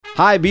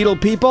Hi, Beatle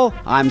people.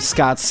 I'm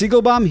Scott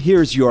Siegelbaum.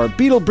 Here's your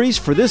Beatle Brief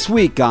for this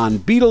week on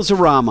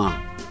Beatles-orama.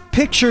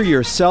 Picture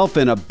yourself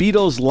in a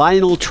Beatles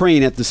Lionel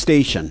train at the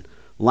station.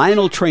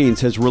 Lionel Trains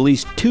has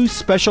released 2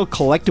 special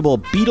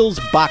collectible Beatles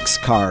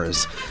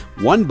boxcars.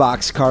 One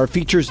boxcar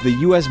features the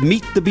U.S.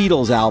 Meet the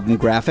Beatles album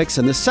graphics,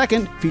 and the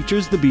second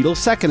features the Beatles'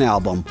 second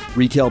album.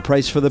 Retail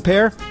price for the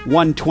pair,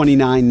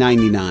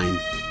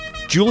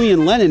 $129.99.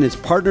 Julian Lennon has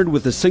partnered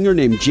with a singer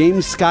named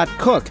James Scott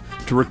Cook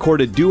to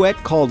record a duet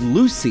called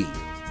Lucy.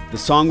 The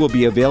song will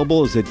be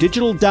available as a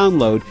digital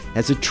download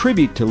as a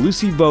tribute to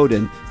Lucy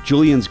Bowden,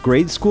 Julian's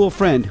grade school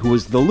friend who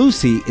was the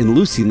Lucy in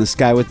Lucy in the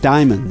Sky with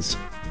Diamonds.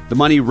 The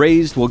money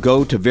raised will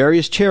go to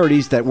various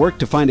charities that work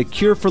to find a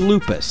cure for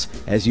lupus.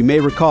 As you may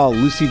recall,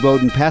 Lucy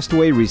Bowden passed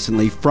away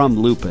recently from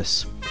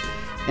lupus.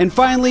 And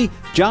finally,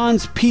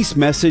 John's peace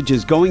message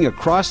is going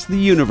across the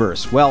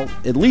universe. Well,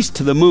 at least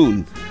to the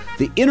moon.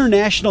 The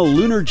International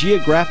Lunar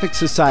Geographic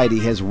Society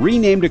has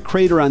renamed a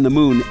crater on the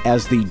moon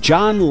as the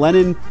John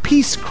Lennon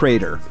Peace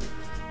Crater.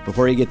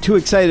 Before you get too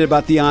excited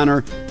about the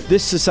honor,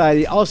 this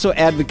society also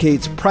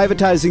advocates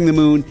privatizing the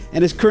moon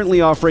and is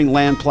currently offering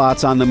land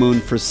plots on the moon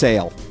for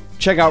sale.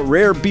 Check out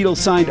rare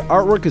Beatles-signed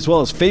artwork as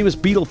well as famous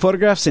Beatle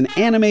photographs and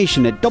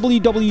animation at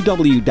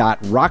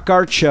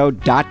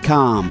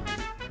www.rockartshow.com.